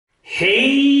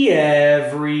Hey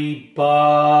everybody,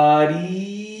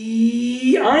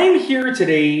 I'm here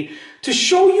today to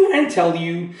show you and tell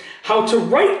you how to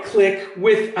right click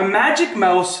with a magic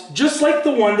mouse just like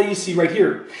the one that you see right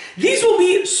here. These will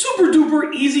be super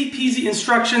duper easy peasy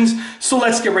instructions, so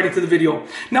let's get right into the video.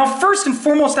 Now first and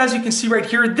foremost, as you can see right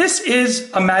here, this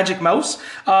is a magic mouse.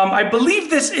 I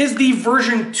believe this is the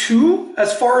version 2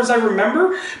 as far as I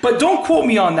remember, but don't quote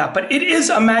me on that, but it is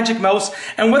a magic mouse,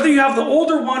 and whether you have the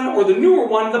older one or the newer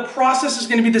one, the process is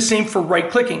going to be the same for right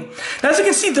clicking. Now as you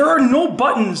can see, there are no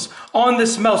buttons on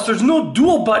this mouse. There's no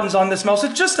dual buttons on this mouse.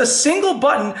 It's just a single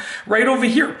button right over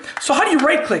here. So how do you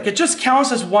right click? It just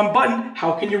counts as one button.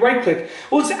 How can you right click?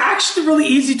 Well, it's actually really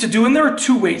easy to do, and there are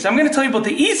two ways. I'm going to tell you about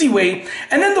the easy way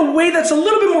and then the way that's a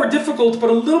little bit more difficult but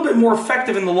a little bit more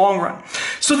effective in the long run.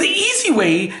 So the easy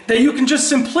way that you can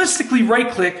just simplistically right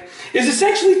click is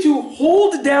essentially to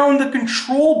hold down the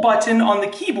control button on the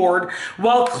keyboard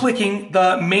while clicking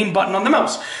the main button on the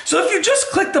mouse. So if you just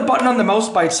click the button on the mouse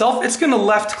by itself, it's going to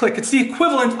left click. It's the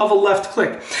equivalent of a left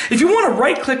click. If you want to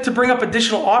right click to bring up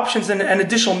additional options and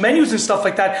additional menus and stuff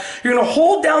like that, you're going to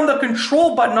hold down the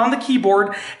control button on the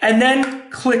keyboard and then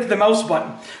click the mouse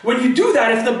button. When you do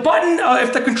that,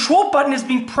 if the control button is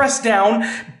being pressed down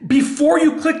before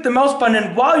you click the mouse button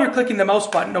and while you're clicking the mouse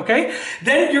button, okay,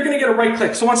 then you're going to get a right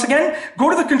click. So once again, go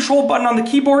to the control button on the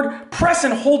keyboard, press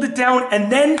and hold it down,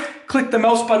 and then click the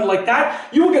mouse button like that.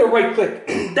 You will get a right click.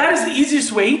 That is the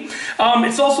easiest way.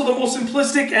 It's also the most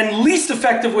simplistic and least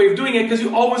effective way of doing it because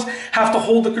you always have to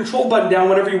hold the control button down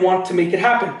whenever you want to make it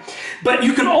happen. But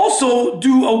you can also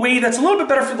do a way that's a little bit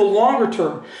better for the longer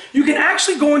term. You can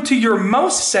actually go into your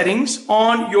mouse settings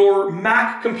on your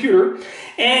Mac computer,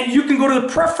 and you can go to the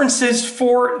preferences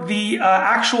for the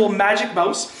actual magic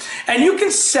mouse, and you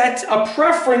can set a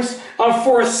preference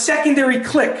for a secondary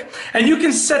click, and you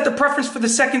can set the preference for the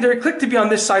secondary click to be on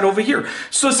this side over here.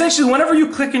 So essentially, whenever you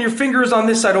click and your finger is on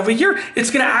this side over here, it's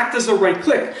going to act as a right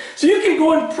click. So you can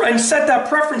go and set that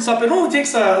preference up. It only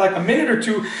takes like a minute or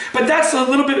two, but that's a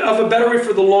little bit of a better way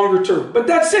for the longer term. But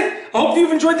that's it. I hope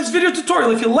you've enjoyed this video tutorial.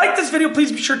 If you like this video,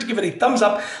 please be sure to give it a thumbs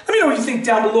up. Let me know what you think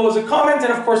down below as a comment,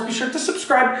 and of course, be sure to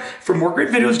subscribe for more great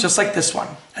videos just like this one.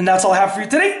 And that's all I have for you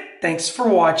today. Thanks for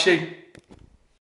watching.